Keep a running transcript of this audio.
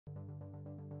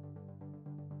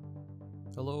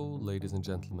Hello, ladies and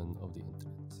gentlemen of the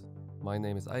internet. My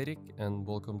name is Eirik and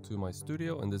welcome to my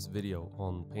studio and this video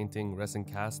on painting resin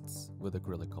casts with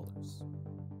acrylic colors.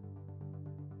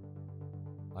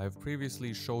 I have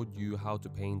previously showed you how to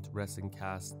paint resin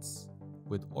casts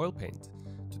with oil paint.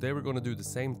 Today we're going to do the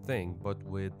same thing, but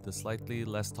with the slightly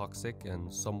less toxic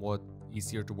and somewhat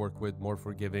easier to work with, more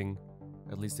forgiving,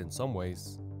 at least in some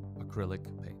ways, acrylic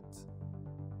paint.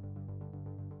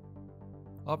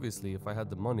 Obviously, if I had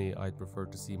the money, I'd prefer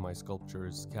to see my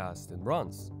sculptures cast in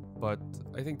bronze, but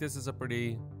I think this is a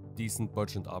pretty decent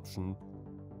budget option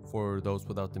for those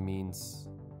without the means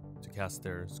to cast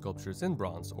their sculptures in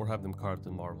bronze or have them carved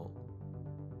in marble,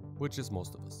 which is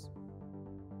most of us.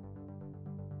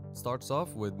 Starts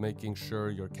off with making sure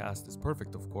your cast is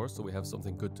perfect, of course, so we have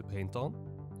something good to paint on,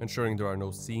 ensuring there are no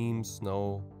seams,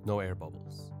 no air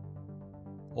bubbles.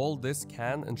 All this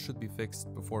can and should be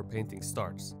fixed before painting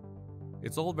starts.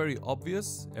 It's all very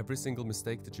obvious, every single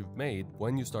mistake that you've made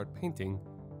when you start painting,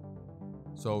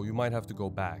 so you might have to go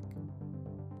back.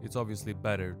 It's obviously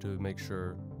better to make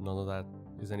sure none of that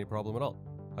is any problem at all.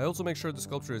 I also make sure the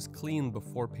sculpture is clean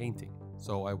before painting,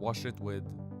 so I wash it with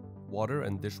water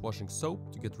and dishwashing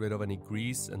soap to get rid of any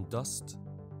grease and dust,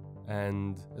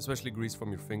 and especially grease from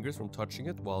your fingers from touching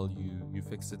it while you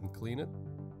fix it and clean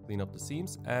up the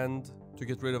seams, and to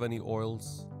get rid of any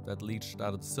oils that leached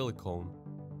out of the silicone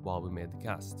while we made the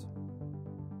cast,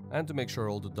 and to make sure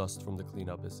all the dust from the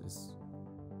cleanup is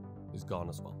gone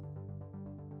as well.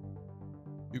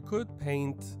 You could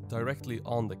paint directly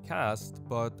on the cast,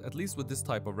 but at least with this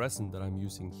type of resin that I'm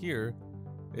using here,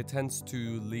 it tends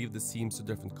to leave the seams a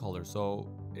different color, so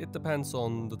it depends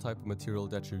on the type of material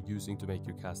that you're using to make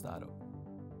your cast out of.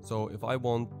 So if I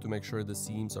want to make sure the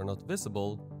seams are not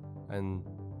visible and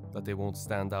that they won't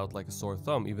stand out like a sore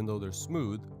thumb even though they're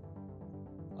smooth,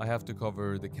 I have to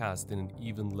cover the cast in an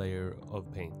even layer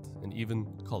of paint, an even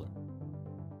color.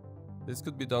 This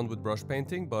could be done with brush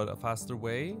painting, but a faster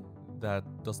way that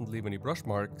doesn't leave any brush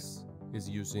marks is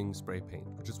using spray paint,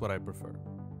 which is what I prefer.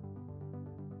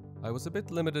 I was a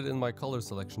bit limited in my color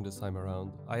selection this time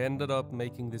around. I ended up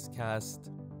making this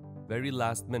cast very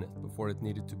last minute before it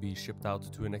needed to be shipped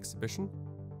out to an exhibition,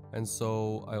 and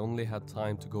so I only had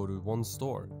time to go to one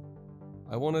store.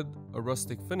 I wanted a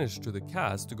rustic finish to the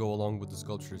cast to go along with the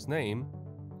sculpture's name,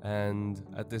 and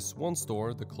at this one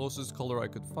store, the closest color I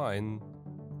could find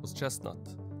was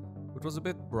chestnut, which was a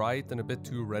bit bright and a bit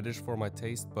too reddish for my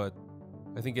taste, but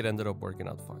I think it ended up working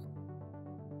out fine.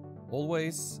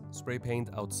 Always spray paint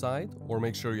outside, or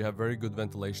make sure you have very good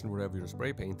ventilation wherever you're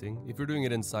spray painting. If you're doing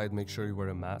it inside, make sure you wear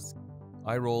a mask.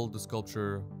 I rolled the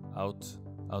sculpture out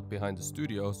behind the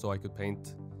studio so I could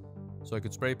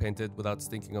spray paint it without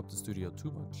stinking up the studio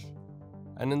too much.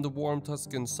 And in the warm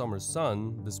Tuscan summer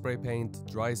sun, the spray paint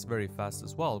dries very fast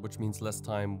as well, which means less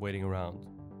time waiting around.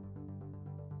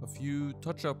 A few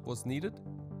touch-up was needed,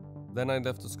 then I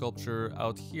left the sculpture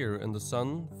out here in the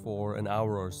sun for an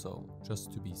hour or so,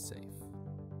 just to be safe,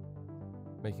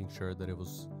 making sure that it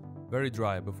was very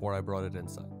dry before I brought it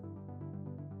inside.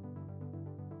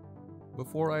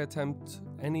 Before I attempt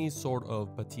any sort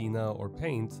of patina or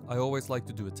paint, I always like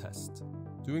to do a test.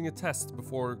 Doing a test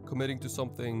before committing to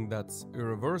something that's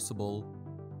irreversible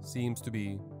seems to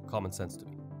be common sense to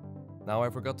me. Now I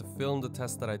forgot to film the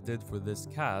test that I did for this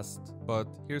cast, but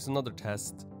here's another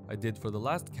test I did for the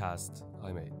last cast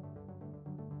I made.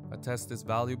 A test is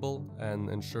valuable and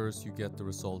ensures you get the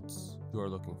results you are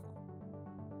looking for.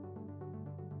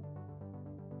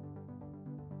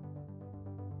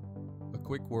 A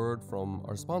quick word from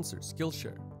our sponsor,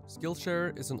 Skillshare.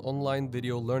 Skillshare is an online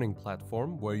video learning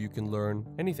platform where you can learn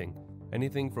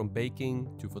anything from baking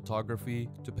to photography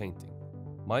to painting.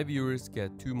 My viewers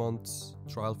get 2 months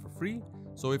trial for free,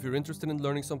 so if you're interested in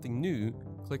learning something new,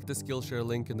 click the Skillshare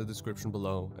link in the description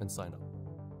below and sign up.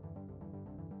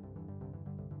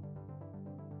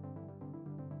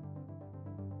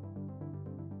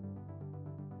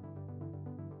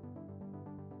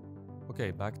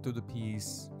 Okay, back to the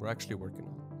piece we're actually working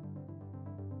on.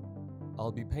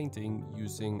 I'll be painting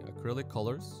using acrylic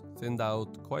colors, thinned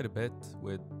out quite a bit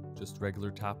with just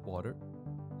regular tap water,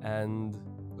 and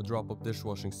a drop of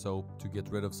dishwashing soap to get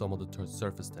rid of some of the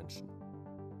surface tension.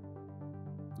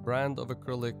 The brand of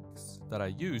acrylics that I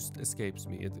used escapes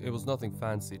me. It was nothing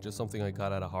fancy, just something I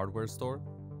got at a hardware store,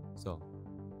 so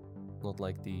not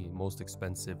like the most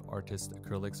expensive artist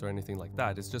acrylics or anything like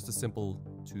that. It's just a simple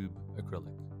tube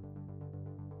acrylic.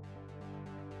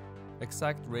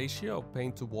 Exact ratio of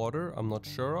paint to water I'm not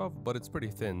sure of, but it's pretty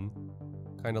thin.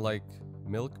 Kind of like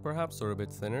milk perhaps, or a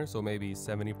bit thinner, so maybe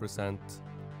 70%,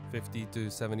 50 to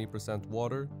 70%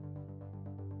 water.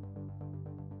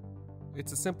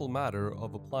 it's a simple matter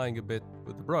of applying a bit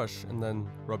with the brush and then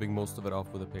rubbing most of it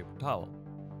off with a paper towel.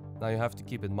 Now you have to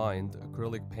keep in mind,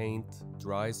 acrylic paint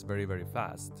dries very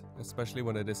fast, especially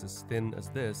when it is as thin as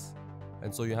this,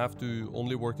 and so you have to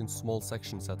only work in small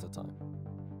sections at a time.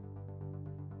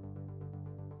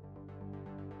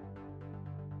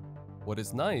 What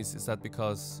is nice is that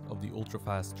because of the ultra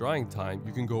fast drying time,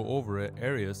 you can go over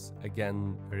areas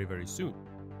again very soon.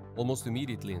 Almost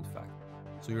immediately, in fact.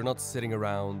 So you're not sitting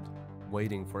around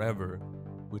waiting forever,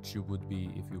 which you would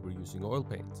be if you were using oil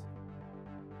paint.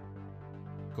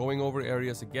 Going over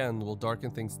areas again will darken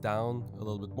things down a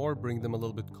little bit more, bring them a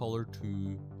little bit closer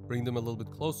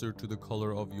to the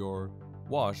color of your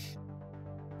wash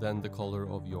than the color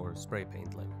of your spray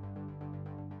paint layer.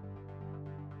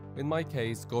 In my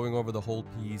case, going over the whole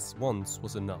piece once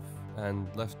was enough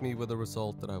and left me with a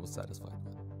result that I was satisfied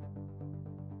with.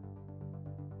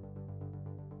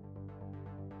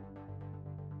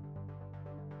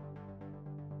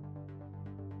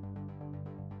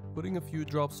 Putting a few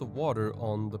drops of water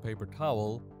on the paper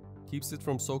towel keeps it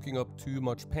from soaking up too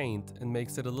much paint and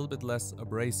makes it a little bit less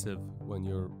abrasive when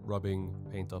you're rubbing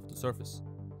paint off the surface.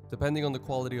 Depending on the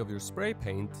quality of your spray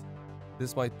paint,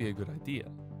 this might be a good idea.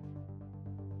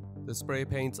 The spray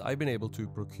paints I've been able to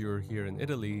procure here in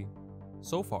Italy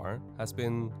so far has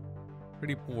been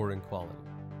pretty poor in quality,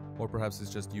 or perhaps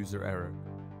it's just user error.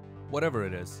 Whatever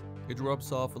it is, it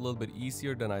rubs off a little bit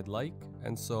easier than I'd like,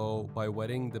 and so by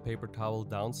wetting the paper towel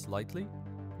down slightly,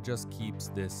 it just keeps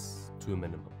this to a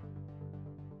minimum.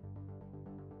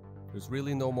 There's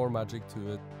really no more magic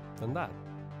to it than that.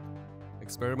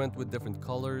 Experiment with different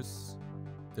colors,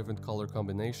 different color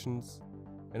combinations,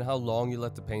 and how long you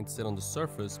let the paint sit on the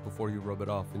surface before you rub it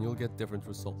off, and you'll get different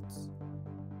results.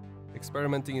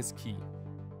 Experimenting is key.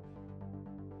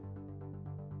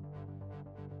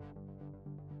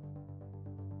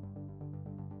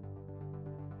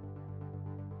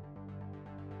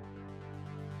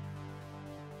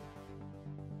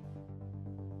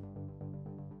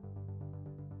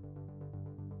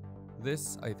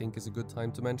 This, I think, is a good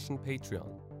time to mention Patreon.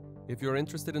 If you're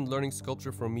interested in learning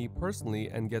sculpture from me personally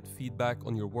and get feedback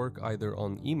on your work either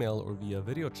on email or via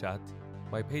video chat,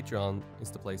 my Patreon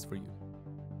is the place for you.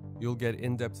 You'll get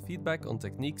in-depth feedback on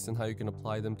techniques and how you can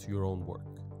apply them to your own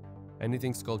work.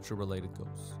 Anything sculpture related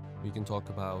goes. We can talk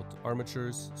about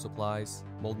armatures, supplies,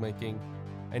 mold making,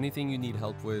 anything you need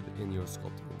help with in your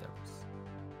sculpting endeavors.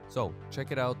 So,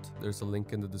 check it out, there's a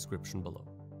link in the description below.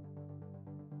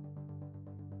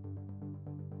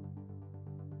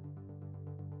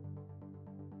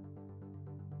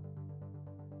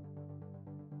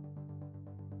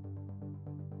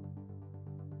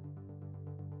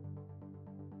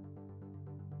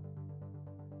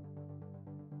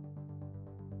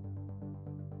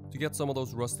 To get some of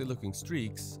those rusty looking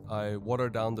streaks, I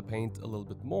watered down the paint a little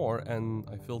bit more and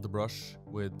I filled the brush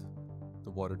with the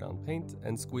watered down paint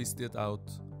and squeezed it out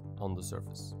on the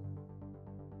surface.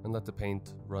 And let the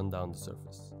paint run down the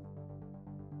surface.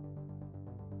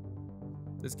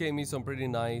 This gave me some pretty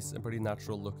nice and pretty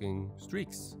natural looking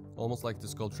streaks, almost like the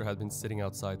sculpture had been sitting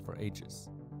outside for ages.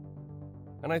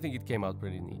 And I think it came out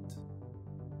pretty neat.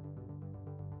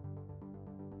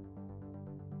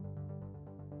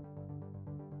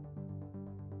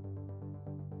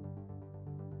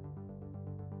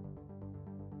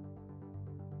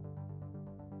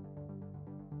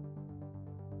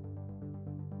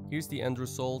 Here's the end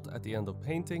result at the end of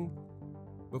painting.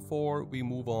 Before we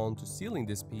move on to sealing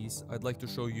this piece, I'd like to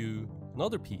show you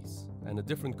another piece and a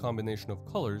different combination of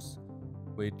colors,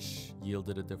 which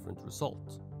yielded a different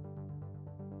result.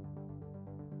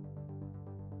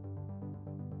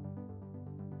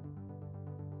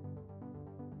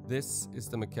 This is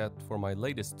the maquette for my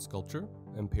latest sculpture,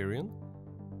 Empyrean,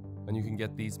 and you can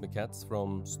get these maquettes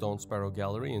from Stone Sparrow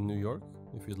Gallery in New York,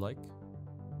 if you'd like.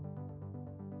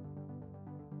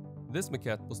 This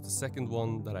maquette was the second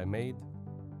one that I made.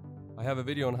 I have a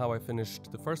video on how I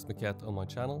finished the first maquette on my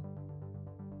channel.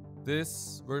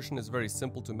 This version is very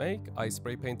simple to make. I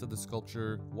spray painted the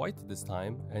sculpture white this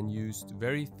time and used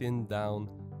very thinned down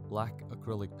black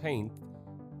acrylic paint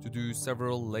to do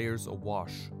several layers of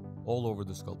wash all over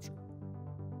the sculpture.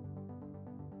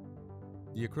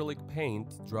 The acrylic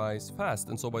paint dries fast,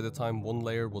 and so by the time one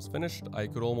layer was finished, I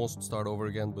could almost start over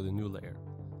again with a new layer.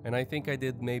 And I think I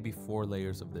did maybe 4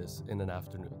 layers of this in an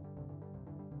afternoon.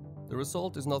 The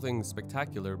result is nothing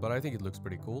spectacular, but I think it looks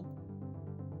pretty cool.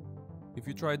 If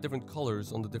you try different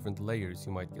colors on the different layers,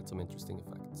 you might get some interesting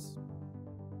effects.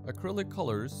 Acrylic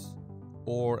colors,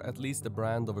 or at least the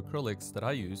brand of acrylics that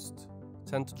I used,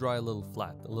 tend to dry a little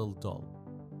flat, a little dull.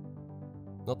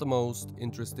 Not the most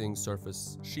interesting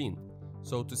surface sheen,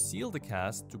 So to seal the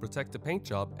cast, to protect the paint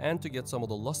job, and to get some of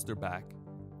the luster back,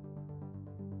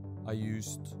 I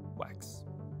used wax.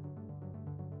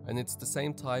 And it's the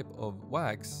same type of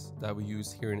wax that we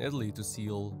use here in Italy to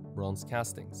seal bronze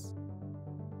castings.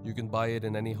 You can buy it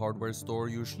in any hardware store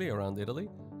usually around Italy,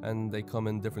 and they come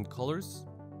in different colors.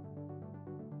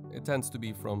 It tends to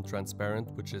be from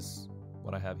transparent, which is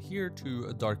what I have here, to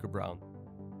a darker brown.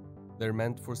 They're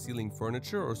meant for sealing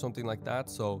furniture or something like that,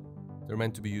 so they're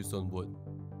meant to be used on wood.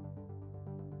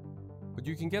 But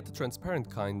you can get the transparent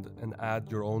kind and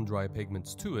add your own dry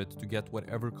pigments to it to get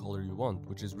whatever color you want,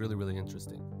 which is really, really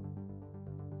interesting.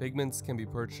 Pigments can be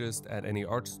purchased at any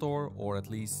art store, or at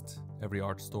least every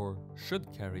art store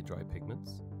should carry dry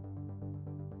pigments.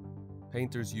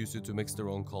 Painters use it to mix their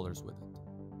own colors with it.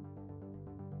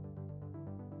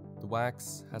 The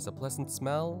wax has a pleasant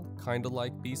smell, kinda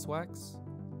like beeswax.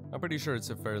 I'm pretty sure it's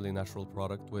a fairly natural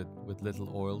product with little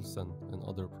oils and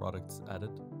other products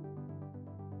added.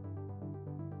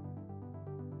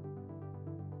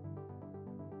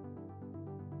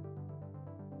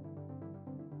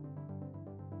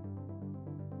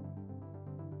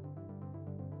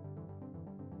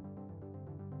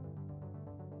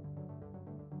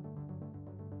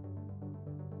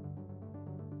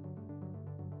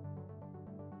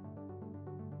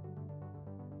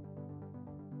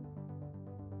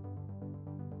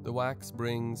 The wax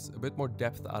brings a bit more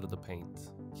depth out of the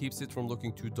paint, keeps it from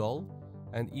looking too dull,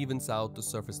 and evens out the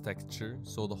surface texture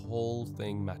so the whole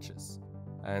thing matches,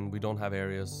 and we don't have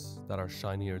areas that are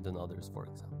shinier than others, for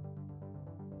example.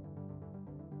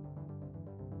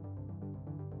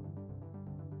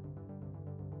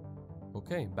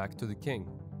 Okay, back to the king.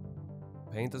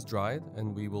 Paint has dried,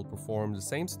 and we will perform the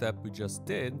same step we just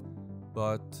did,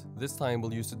 but this time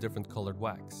we'll use a different colored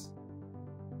wax.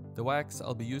 The wax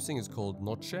I'll be using is called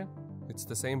Noce. It's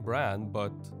the same brand,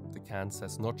 but the can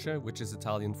says Noce, which is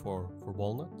Italian for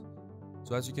walnut.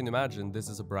 So as you can imagine, this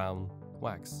is a brown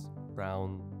wax.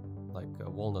 Brown, like a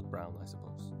walnut brown, I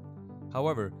suppose.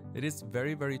 However, it is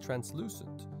very, very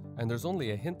translucent, and there's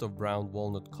only a hint of brown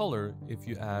walnut color if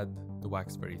you add the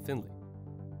wax very thinly.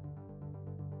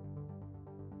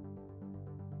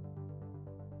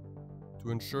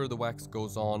 To ensure the wax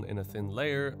goes on in a thin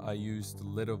layer, I used the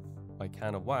lid of my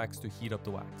can of wax to heat up the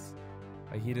wax.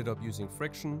 I heat it up using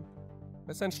friction,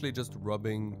 essentially just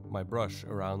rubbing my brush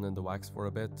around in the wax for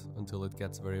a bit until it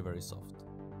gets very, very soft.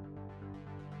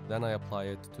 Then I apply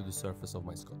it to the surface of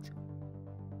my sculpture.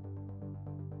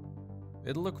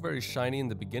 It'll look very shiny in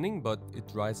the beginning, but it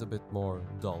dries a bit more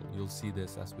dull. You'll see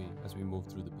this as we move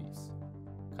through the piece.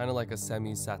 Kind of like a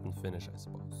semi-satin finish, I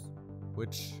suppose,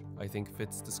 which I think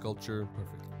fits the sculpture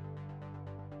perfectly.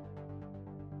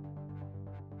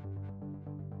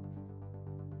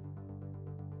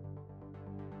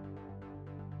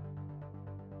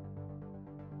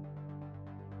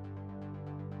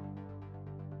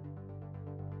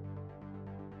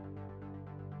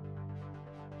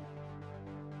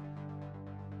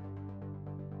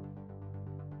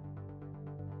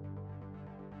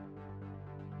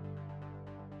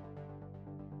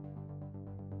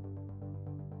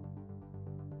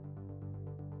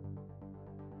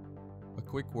 A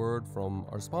quick word from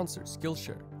our sponsor,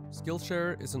 Skillshare.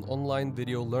 Skillshare is an online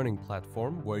video learning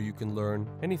platform where you can learn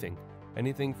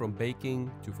anything from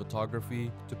baking to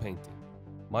photography to painting.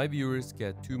 My viewers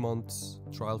get 2 months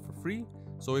trial for free,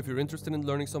 so if you're interested in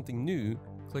learning something new,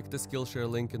 click the Skillshare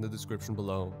link in the description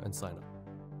below and sign up.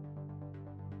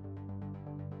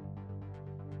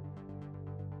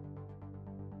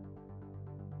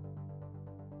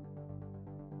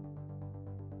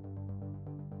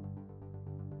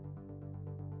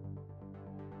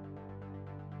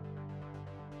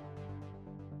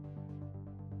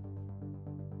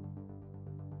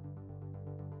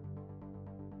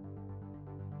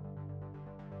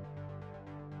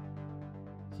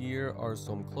 Here are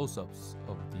some close-ups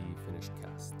of the finished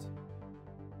cast.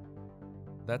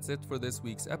 That's it for this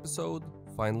week's episode.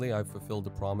 Finally, I've fulfilled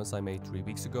the promise I made 3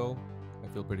 weeks ago. I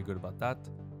feel pretty good about that.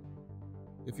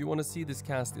 If you want to see this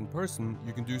cast in person,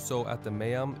 you can do so at the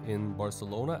MEAM in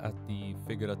Barcelona at the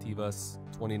Figurativas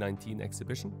 2019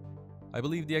 exhibition. I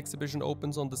believe the exhibition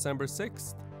opens on December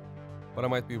 6th, but I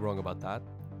might be wrong about that.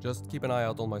 Just keep an eye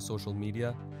out on my social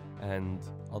media, and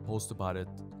I'll post about it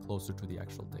closer to the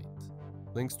actual date.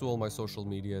 Links to all my social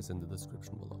media is in the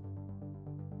description below.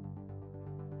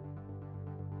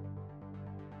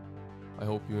 I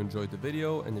hope you enjoyed the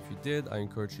video, and if you did, I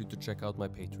encourage you to check out my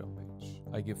Patreon page.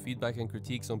 I give feedback and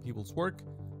critiques on people's work,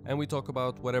 and we talk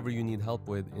about whatever you need help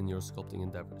with in your sculpting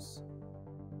endeavors.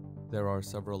 There are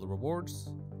several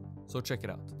rewards, so check it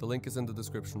out. The link is in the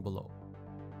description below.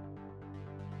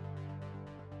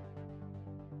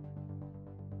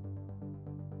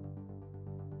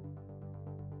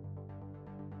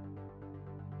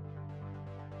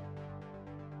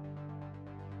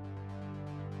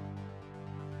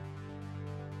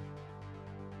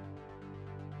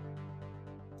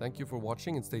 Thank you for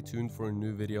watching and stay tuned for a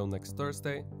new video next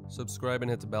Thursday. Subscribe and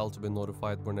hit the bell to be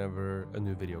notified whenever a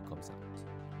new video comes out.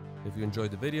 If you enjoyed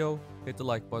the video, hit the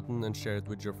like button and share it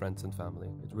with your friends and family.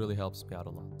 It really helps me out a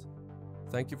lot.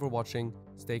 Thank you for watching,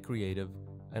 stay creative,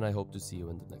 and I hope to see you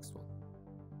in the next one.